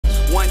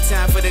One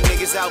time for the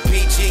niggas out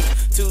PG,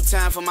 two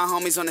time for my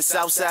homies on the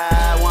south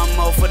side, one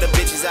more for the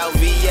bitches out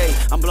VA.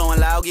 I'm blowing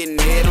loud, getting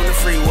head on the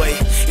freeway.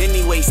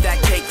 Anyway,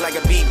 stack cake like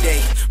a beat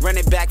day, run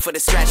it back for the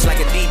scratch like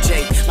a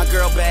DJ. My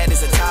girl bad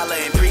as a toddler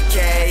in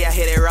pre-K. I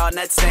hit it raw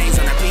nut stains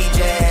on her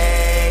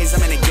PJs.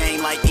 I'm in the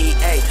game like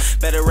EA.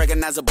 Better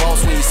recognize a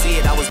boss when you see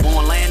it. I was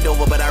born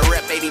Landover, but I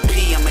rep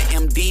ADP. I'm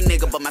an MD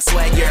nigga, but my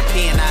swag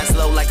European. Eyes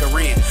low like a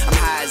wren. I'm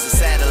high as a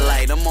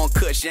satellite. I'm on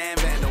Kush and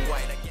Vander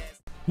White.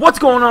 What's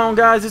going on,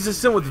 guys? This is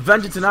Sin with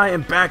Vengeance, and I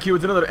am back here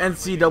with another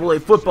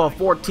NCAA Football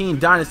 14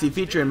 Dynasty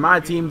featuring my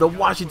team, the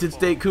Washington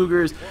State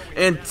Cougars.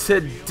 And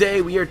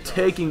today we are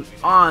taking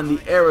on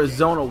the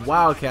Arizona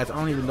Wildcats. I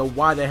don't even know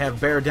why they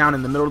have Bear down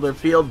in the middle of their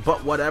field,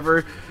 but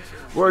whatever.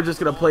 We're just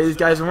going to play these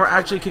guys, and we're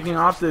actually kicking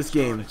off this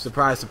game.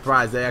 Surprise,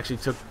 surprise. They actually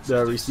took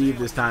the receive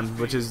this time,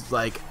 which is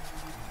like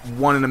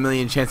 1 in a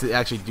million chance to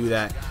actually do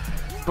that.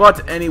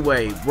 But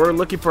anyway, we're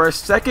looking for our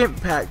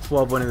second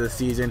Pac-12 win of the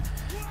season,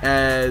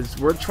 as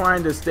we're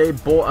trying to stay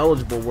bowl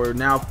eligible. We're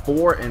now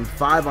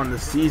 4-5 on the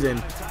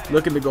season,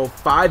 looking to go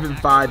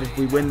 5-5 if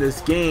we win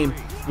this game,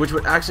 which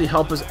would actually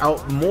help us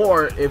out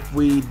more if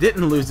we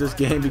didn't lose this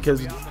game,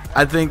 because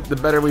I think the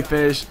better we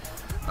finish,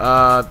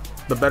 the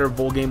better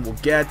bowl game we'll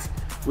get.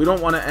 We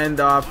don't want to end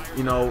off,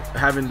 you know,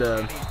 having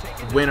to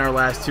win our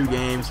last 2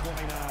 games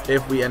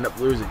if we end up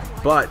losing.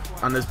 But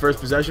on this first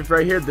possession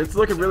right here, this is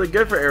looking really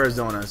good for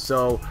Arizona.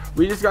 So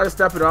we just got to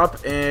step it up,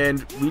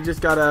 and we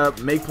just got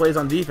to make plays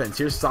on defense.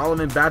 Here's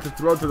Solomon back to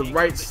throw to the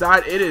right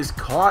side. It is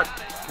caught.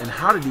 And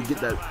how did he get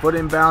that foot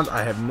inbounds?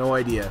 I have no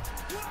idea.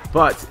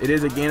 But it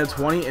is a gain of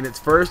 20, and it's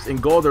 1st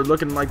and goal. They're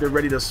looking like they're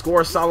ready to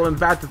score. Solomon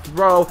back to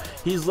throw.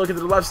 He's looking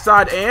to the left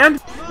side, and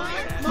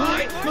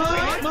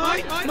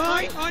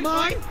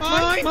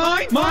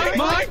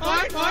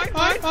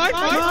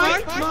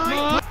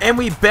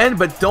we bend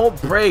but don't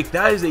break.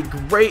 That is a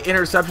great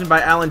interception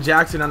by Allen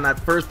Jackson on that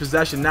first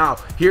possession. Now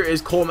here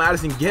is Cole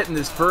Madison getting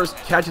his first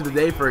catch of the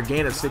day for a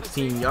gain of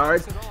 16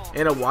 yards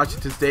and a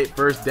Washington State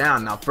first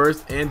down. Now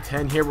 1st and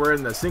 10 here. We're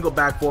in the single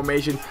back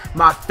formation.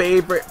 My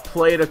favorite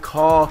play to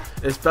call,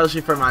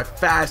 especially for my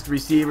fast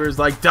receivers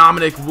like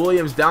Dominic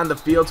Williams, down the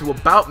field to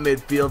about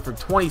midfield for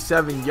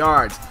 27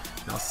 yards.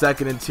 Now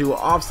 2nd and 2,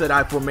 offset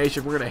I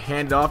formation. We're going to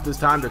hand it off this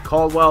time to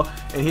Caldwell,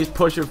 and he's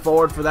pushing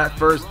forward for that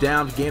first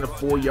down, gain of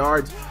 4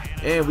 yards,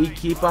 and we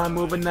keep on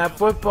moving that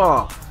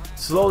football.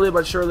 Slowly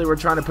but surely we're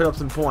trying to put up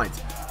some points.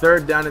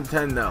 3rd down and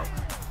 10 though.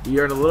 We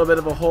are in a little bit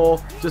of a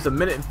hole, just 1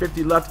 minute and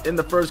 50 left in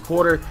the first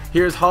quarter.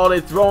 Here's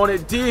Holiday throwing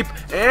it deep,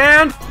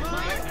 and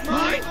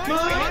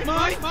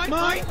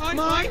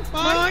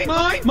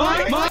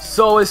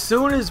so as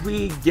soon as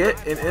we get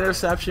an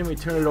interception, we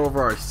turn it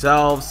over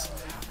ourselves.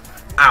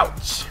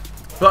 Ouch.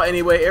 But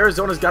anyway,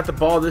 Arizona's got the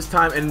ball this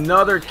time.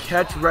 Another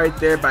catch right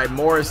there by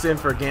Morrison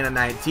for a gain of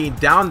 19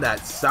 down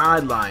that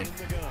sideline.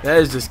 That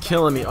is just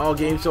killing me all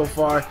game so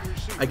far.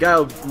 I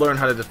gotta learn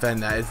how to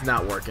defend that. It's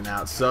not working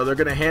out. So they're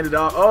gonna hand it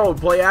off. Oh,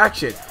 play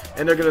action.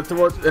 And they're gonna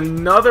throw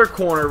another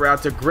corner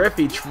route to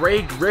Griffey.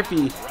 Trey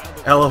Griffey.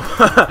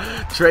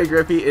 Trey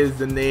Griffey is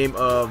the name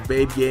of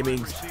Babe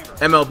Gaming's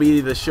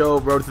MLB The Show,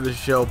 Road to the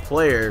Show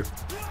player.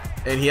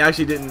 And he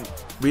actually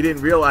we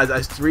didn't realize I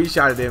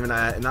screenshotted him, and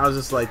I was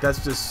just like,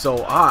 that's just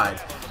so odd.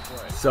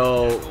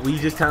 So we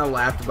just kind of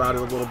laughed about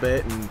it a little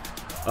bit, and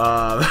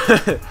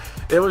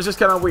it was just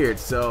kind of weird.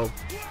 So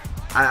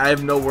I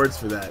have no words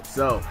for that.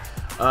 So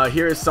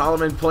here is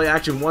Solomon, play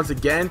action once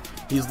again.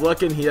 He's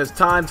looking, he has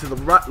time to the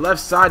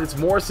left side. It's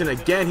Morrison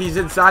again. He's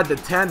inside the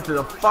 10 to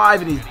the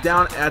 5, and he's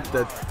down at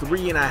the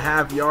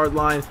 3.5 yard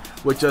line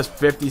with just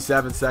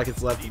 57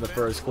 seconds left in the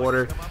first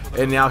quarter.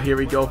 And now here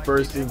we go,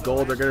 1st and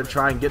goal. They're going to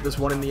try and get this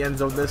one in the end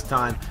zone this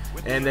time.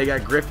 And they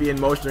got Griffey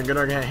in motion. They're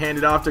going to hand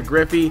it off to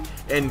Griffey,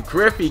 and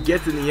Griffey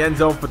gets in the end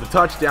zone for the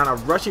touchdown, a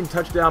rushing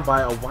touchdown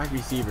by a wide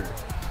receiver.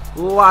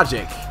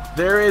 Logic.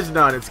 There is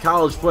none. It's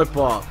college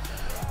football.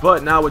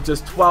 But now with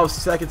just 12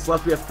 seconds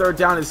left, we have 3rd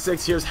down and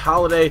 6. Here's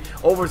Holiday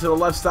over to the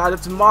left side.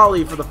 It's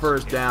Molly for the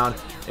first down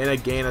and a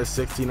gain of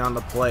 16 on the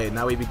play.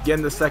 Now we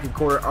begin the second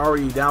quarter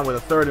already down with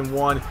a 3rd and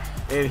 1.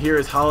 And here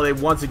is Holiday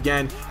once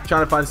again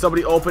trying to find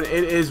somebody open.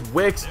 It is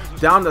Wicks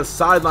down the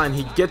sideline.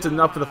 He gets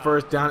enough for the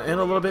first down and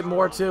a little bit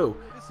more too.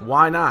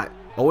 Why not?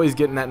 Always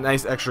getting that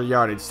nice extra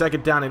yardage.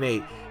 2nd down and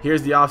 8.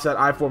 Here's the offset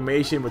I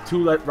formation with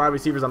 2 wide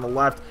receivers on the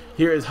left.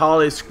 Here is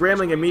Holiday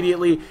scrambling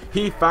immediately.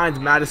 He finds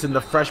Madison, the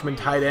freshman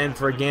tight end,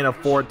 for a gain of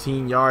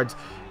 14 yards.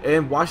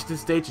 And Washington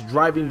State's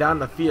driving down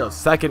the field.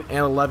 2nd and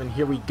 11.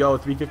 Here we go.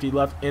 3:50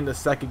 left in the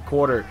second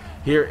quarter.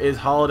 Here is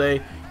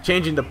Holiday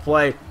changing the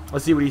play.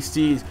 Let's see what he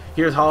sees.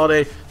 Here's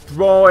Holiday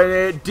throwing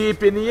it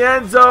deep in the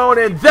end zone,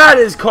 and that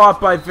is caught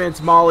by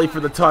Vince Molly for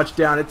the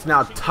touchdown. It's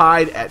now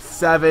tied at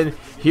 7.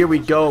 Here we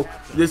go.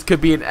 This could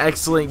be an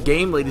excellent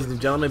game, ladies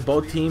and gentlemen.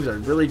 Both teams are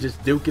really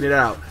just duking it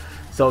out.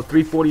 So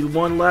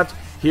 3:41 left.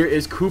 Here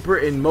is Cooper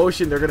in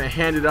motion. They're going to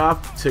hand it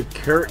off to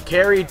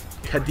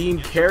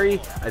Kadeem Carey.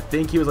 I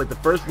think he was like the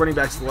first running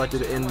back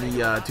selected in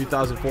the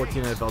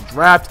 2014 NFL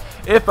Draft,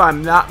 if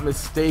I'm not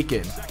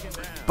mistaken.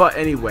 But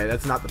anyway,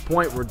 that's not the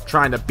point. We're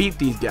trying to beat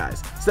these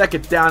guys.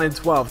 Second down and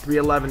 12,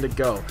 3:11 to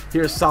go.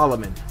 Here's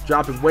Solomon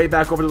dropping way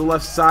back over to the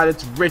left side.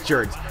 It's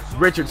Richards.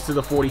 Richards to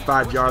the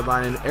 45-yard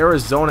line, and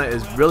Arizona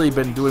has really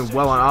been doing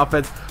well on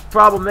offense.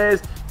 Problem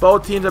is,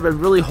 both teams have been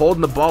really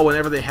holding the ball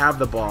whenever they have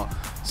the ball.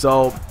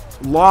 So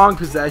long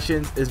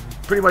possessions has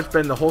pretty much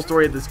been the whole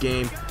story of this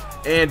game,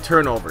 and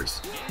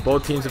turnovers.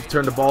 Both teams have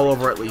turned the ball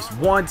over at least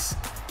once,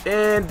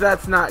 and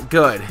that's not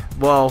good.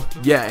 Well,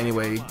 yeah,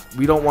 anyway,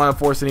 we don't want to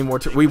force any more.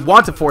 We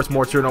want to force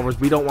more turnovers.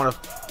 We don't want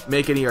to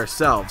make any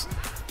ourselves.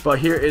 But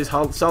here is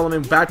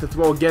Solomon back to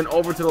throw again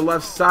over to the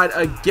left side.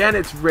 Again,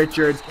 it's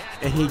Richards,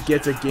 and he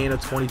gets a gain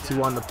of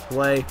 22 on the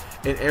play,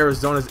 and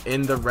Arizona's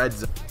in the red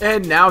zone.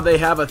 And now they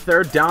have a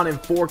third down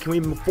and 4. Can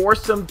we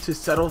force them to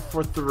settle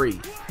for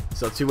 3?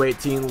 So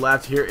 2:18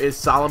 left. Here is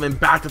Solomon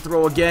back to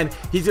throw again.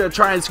 He's going to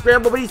try and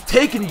scramble, but he's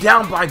taken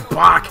down by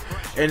Bach.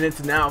 And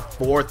it's now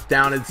 4th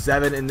down and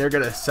 7, and they're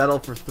going to settle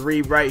for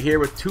 3 right here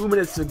with 2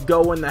 minutes to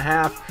go in the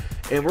half.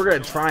 And we're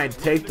going to try and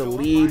take the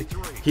lead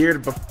here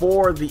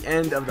before the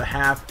end of the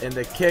half. And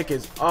the kick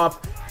is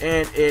up,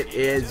 and it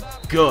is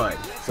good.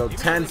 So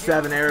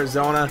 10-7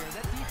 Arizona.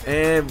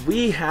 And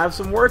we have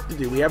some work to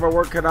do. We have our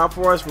work cut out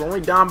for us. We're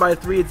only down by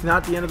 3. It's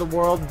not the end of the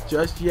world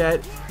just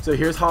yet. So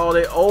here's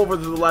Holiday over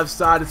to the left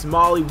side. It's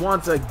Molly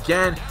once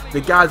again. The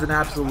guy's an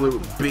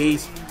absolute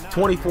beast.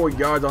 24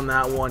 yards on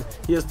that one.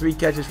 He has 3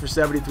 catches for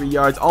 73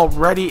 yards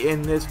already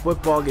in this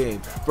football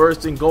game.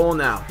 First and goal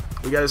now.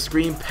 We got a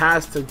screen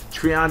pass to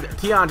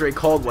Teandre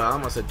Caldwell. I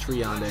almost said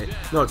Triande.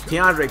 No, it's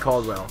Teandre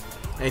Caldwell.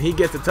 And he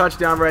gets a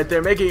touchdown right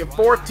there, making it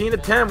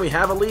 14-10. We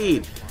have a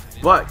lead.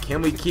 But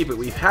can we keep it?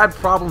 We've had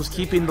problems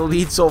keeping the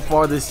lead so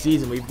far this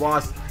season. We've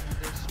lost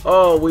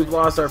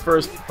our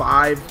first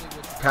 5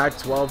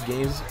 Pac-12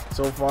 games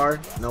so far.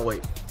 No,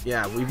 wait.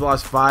 Yeah, we've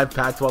lost 5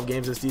 Pac-12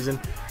 games this season.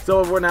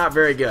 So we're not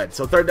very good.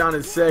 So 3rd down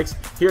and 6.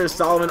 Here's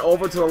Solomon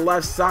over to the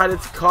left side.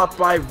 It's caught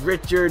by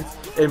Richards,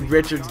 and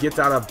Richards gets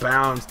out of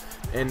bounds.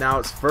 And now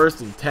it's 1st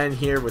and 10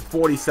 here with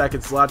 40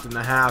 seconds left in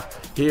the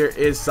half. Here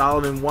is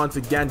Solomon once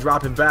again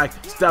dropping back,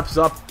 steps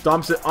up,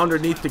 dumps it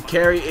underneath the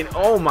carry, and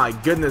oh my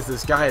goodness,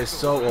 this guy is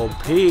so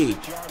OP.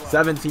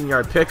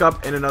 17-yard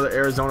pickup and another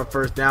Arizona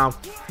first down.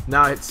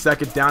 Now it's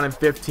 2nd down and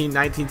 15,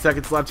 19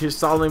 seconds left. Here's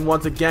Solomon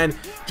once again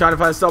trying to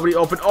find somebody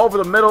open over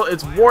the middle.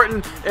 It's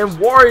Wharton, and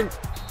Wharton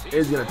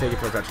is going to take it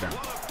for a touchdown.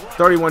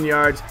 31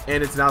 yards,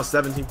 and it's now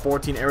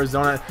 17-14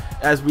 Arizona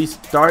as we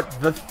start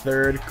the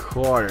 3rd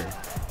quarter.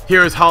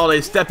 Here's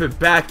Holiday stepping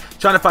back,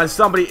 trying to find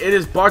somebody. It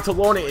is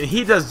Bartolone, and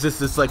he does just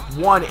this like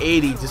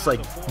 180, just like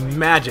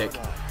magic.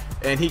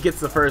 And he gets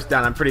the first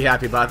down. I'm pretty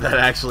happy about that,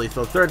 actually.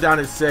 So 3rd down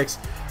and 6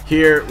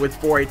 here with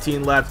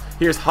 4:18 left.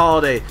 Here's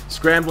Holiday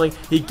scrambling.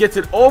 He gets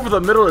it over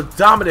the middle of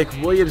Dominic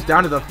Williams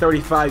down to the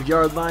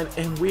 35-yard line,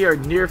 and we are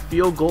near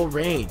field goal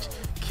range.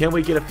 Can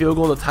we get a field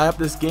goal to tie up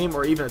this game,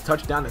 or even a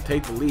touchdown to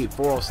take the lead?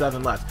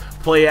 4:07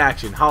 left. Play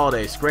action.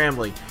 Holiday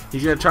scrambling.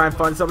 He's going to try and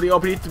find somebody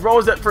open. He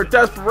throws it for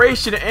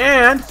desperation,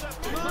 and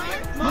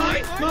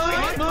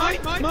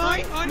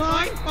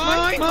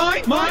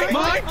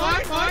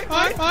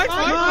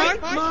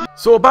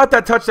so about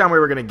that touchdown we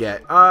were going to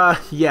get.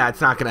 Yeah,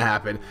 it's not going to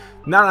happen.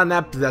 Not on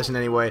that possession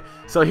anyway.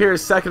 So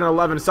here's 2nd and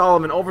 11.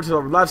 Solomon over to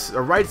the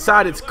right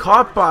side. It's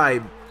caught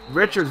by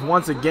Richards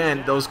once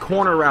again. Those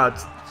corner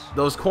routes.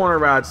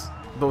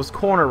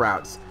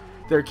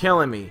 They're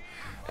killing me.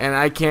 And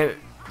I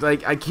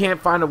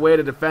can't find a way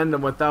to defend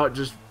them without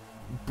just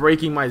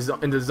breaking my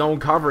into zone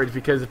coverage,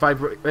 because if I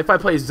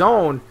play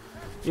zone,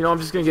 you know, I'm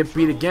just gonna get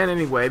beat again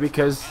anyway,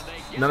 because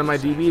none of my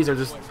DBs are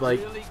just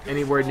like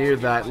anywhere near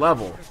that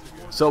level.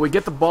 So we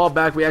get the ball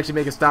back. We actually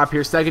make a stop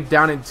here. 2nd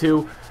down and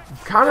 2.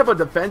 Kind of a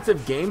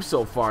defensive game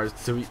so far,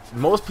 to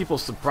most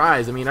people's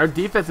surprise. I mean, our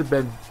defense has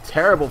been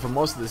terrible for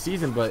most of the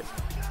season, but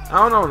I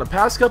don't know, in the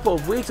past couple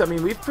of weeks, I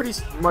mean, we've pretty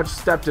much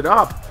stepped it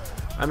up.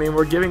 I mean,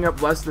 we're giving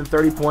up less than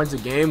 30 points a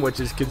game, which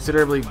is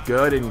considerably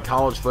good in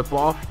college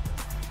football.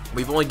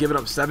 We've only given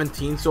up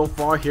 17 so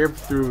far here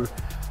through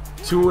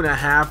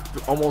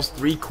 2.5, almost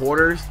 3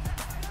 quarters.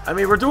 I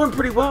mean, we're doing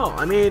pretty well.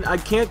 I mean, I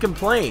can't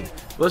complain.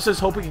 Let's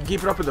just hope we can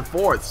keep it up in the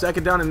 4th.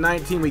 2nd down and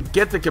 19. We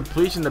get the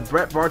completion to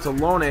Brett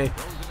Bartolone,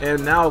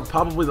 and now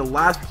probably the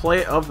last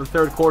play of the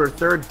 3rd quarter.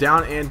 3rd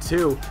down and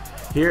 2.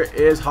 Here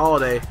is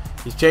Holiday.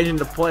 He's changing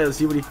the play. Let's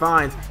see what he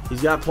finds.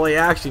 He's got play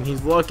action.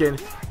 He's looking.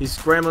 He's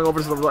scrambling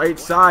over to the right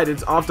side.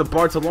 It's off to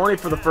Bartolone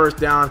for the first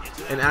down.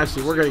 And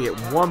actually, we're going to get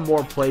one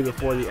more play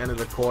before the end of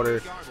the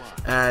quarter.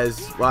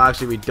 Well,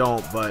 actually, we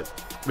don't, but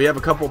we have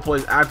a couple of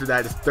plays after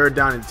that. It's 3rd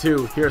down and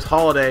 2. Here's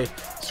Holiday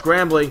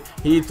scrambling.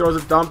 He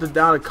throws it, dumped it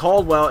down to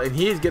Caldwell, and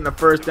he's getting a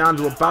first down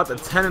to about the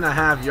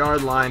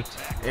 10.5-yard line.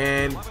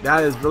 And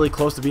that is really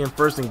close to being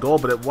 1st and goal,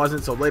 but it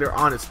wasn't. So later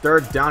on, it's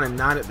 3rd down and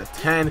 9 at the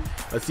 10.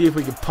 Let's see if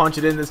we can punch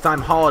it in this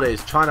time.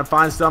 Holiday's trying to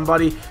find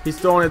somebody. He's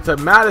throwing it to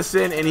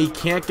Madison, and he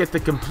can't get the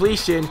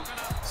completion.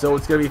 So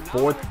it's going to be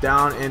 4th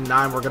down and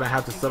 9. We're going to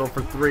have to settle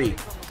for 3.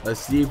 Let's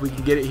see if we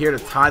can get it here to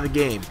tie the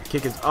game.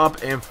 Kick is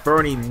up, and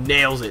Fernie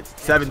nails it.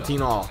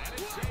 17 all.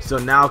 So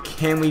now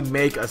can we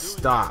make a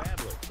stop?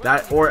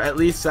 or at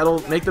least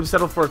make them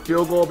settle for a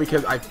field goal,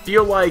 because I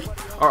feel like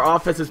our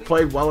offense has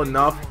played well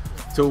enough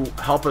to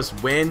help us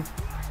win.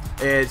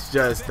 It's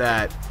just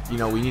that, you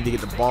know, we need to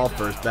get the ball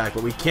first back,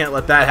 but we can't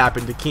let that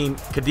happen to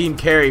Kadeem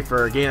Carey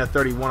for a gain of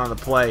 31 on the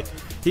play.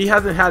 He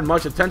hasn't had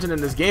much attention in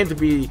this game, to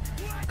be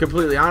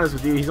completely honest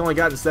with you. He's only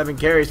gotten 7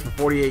 carries for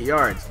 48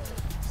 yards.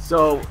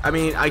 So, I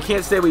mean, I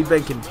can't say we've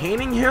been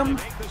containing him,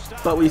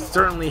 but we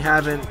certainly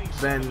haven't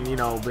been, you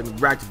know, been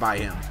wrecked by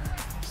him.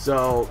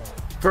 So,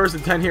 1st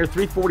and 10 here,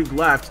 3:40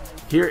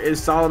 left. Here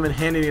is Solomon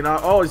handing it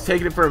off. Oh, he's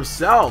taking it for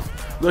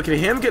himself. Look at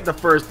him get the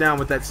first down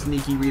with that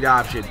sneaky read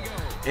option.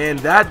 And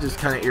that just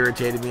kind of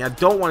irritated me. I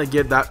don't want to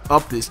give that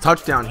up this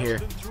touchdown here,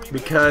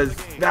 because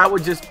that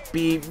would just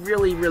be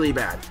really, really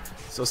bad.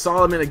 So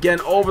Solomon again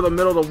over the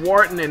middle to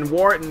Wharton, and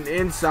Wharton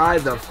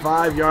inside the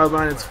 5-yard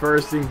line. It's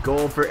 1st and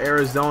goal for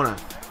Arizona.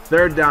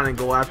 3rd down and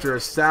goal after a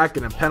sack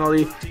and a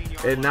penalty.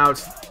 And now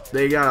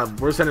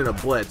we're sending a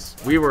blitz.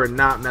 We were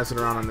not messing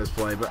around on this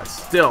play, but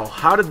still,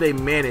 how did they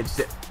manage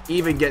to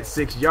even get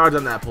 6 yards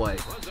on that play?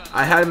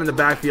 I had him in the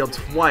backfield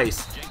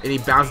twice, and he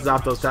bounces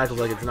off those tackles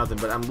like it's nothing.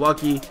 But I'm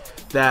lucky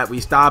that we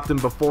stopped him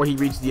before he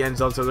reached the end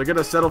zone. So they're going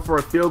to settle for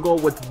a field goal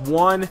with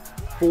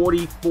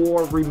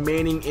 1:44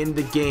 remaining in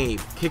the game.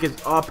 Kick is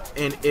up,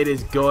 and it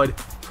is good.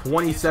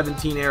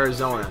 2017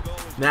 Arizona.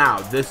 Now,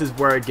 this is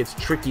where it gets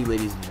tricky,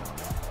 ladies and gentlemen.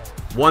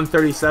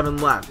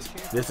 1:37 left.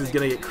 This is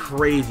going to get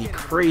crazy,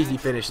 crazy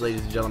finish,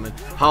 ladies and gentlemen.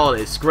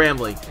 Holiday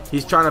scrambling.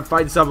 He's trying to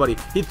fight somebody.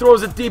 He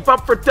throws it deep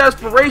up for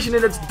desperation,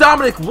 and it's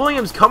Dominic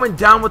Williams coming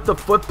down with the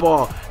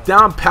football.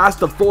 Down past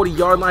the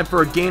 40-yard line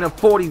for a gain of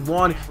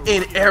 41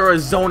 in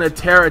Arizona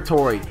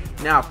territory.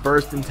 Now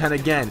 1st and 10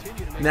 again.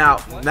 Now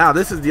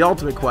this is the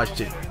ultimate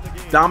question.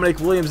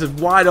 Dominic Williams is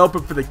wide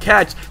open for the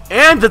catch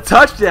and the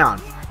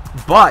touchdown.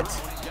 But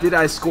did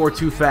I score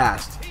too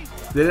fast?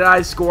 Did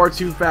I score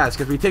too fast?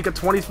 Because we take a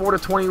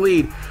 24-20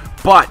 lead,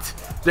 but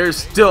there's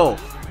still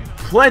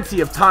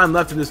plenty of time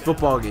left in this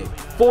football game.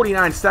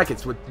 49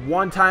 seconds with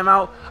 1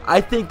 timeout.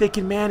 I think they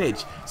can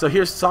manage. So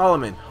here's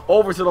Solomon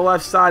over to the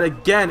left side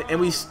again,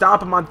 and we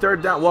stop him on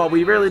 3rd down. Well,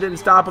 we really didn't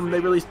stop him. They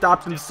really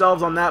stopped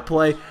themselves on that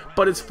play,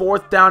 but it's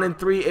 4th down and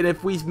 3, and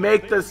if we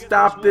make the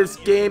stop, this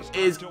game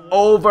is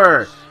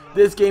over.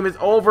 This game is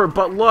over,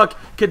 but look,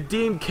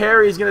 Kadeem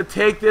Carey is going to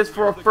take this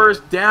for a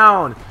 1st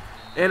down.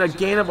 And a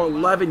gain of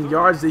 11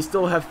 yards. They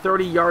still have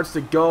 30 yards to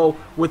go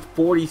with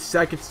 40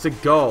 seconds to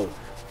go.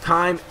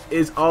 Time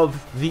is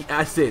of the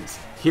essence.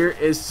 Here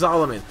is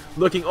Solomon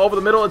looking over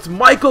the middle. It's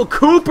Michael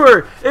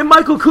Cooper. And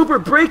Michael Cooper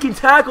breaking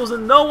tackles,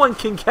 and no one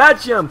can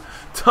catch him.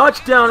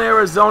 Touchdown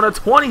Arizona,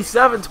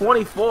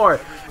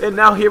 27-24. And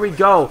now here we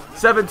go.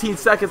 17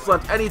 seconds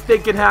left.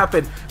 Anything can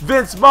happen.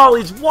 Vince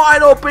Molly's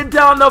wide open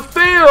down the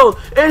field,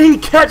 and he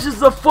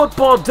catches the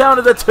football down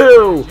to the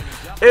 2.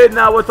 And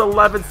now with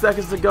 11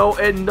 seconds to go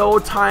and no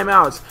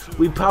timeouts,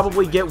 we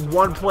probably get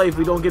 1 play if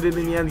we don't get it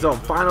in the end zone.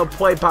 Final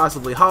play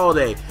possibly.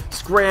 Holiday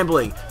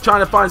scrambling, trying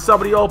to find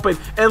somebody open.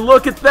 And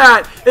look at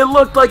that. It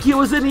looked like he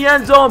was in the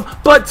end zone,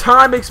 but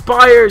time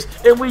expires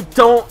and we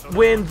don't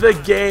win the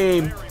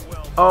game.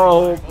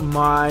 Oh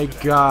my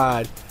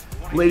God.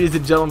 Ladies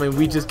and gentlemen,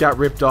 we just got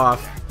ripped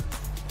off.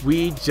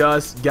 We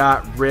just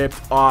got ripped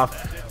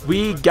off.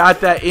 We got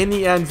that in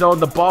the end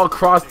zone. The ball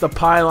crossed the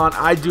pylon,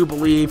 I do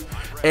believe.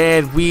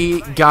 And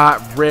we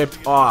got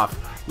ripped off.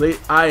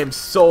 I am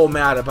so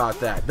mad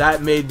about that.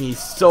 That made me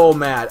so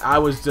mad. I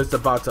was just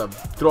about to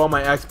throw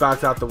my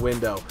Xbox out the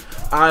window.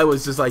 I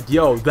was just like,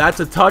 yo, that's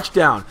a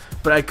touchdown.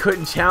 But I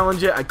couldn't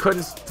challenge it. I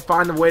couldn't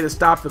find a way to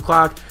stop the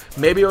clock.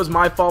 Maybe it was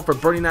my fault for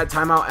burning that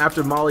timeout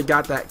after Molly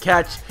got that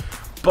catch.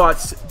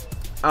 But,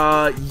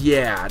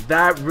 yeah,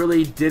 that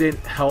really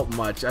didn't help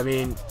much. I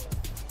mean,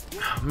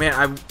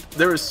 man,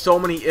 there were so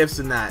many ifs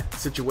in that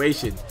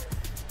situation.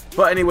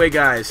 But anyway,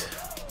 guys,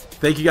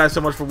 thank you guys so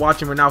much for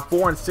watching. We're now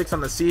 4-6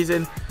 on the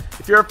season.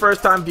 If you're a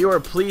first-time viewer,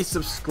 please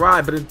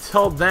subscribe. But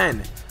until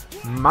then,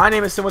 my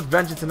name is Sin with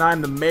Vengeance, and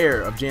I'm the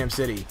mayor of Jam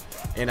City.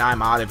 And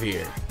I'm out of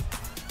here.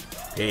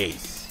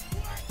 Peace.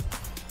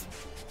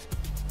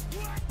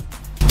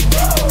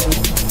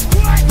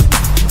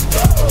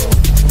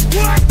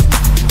 What?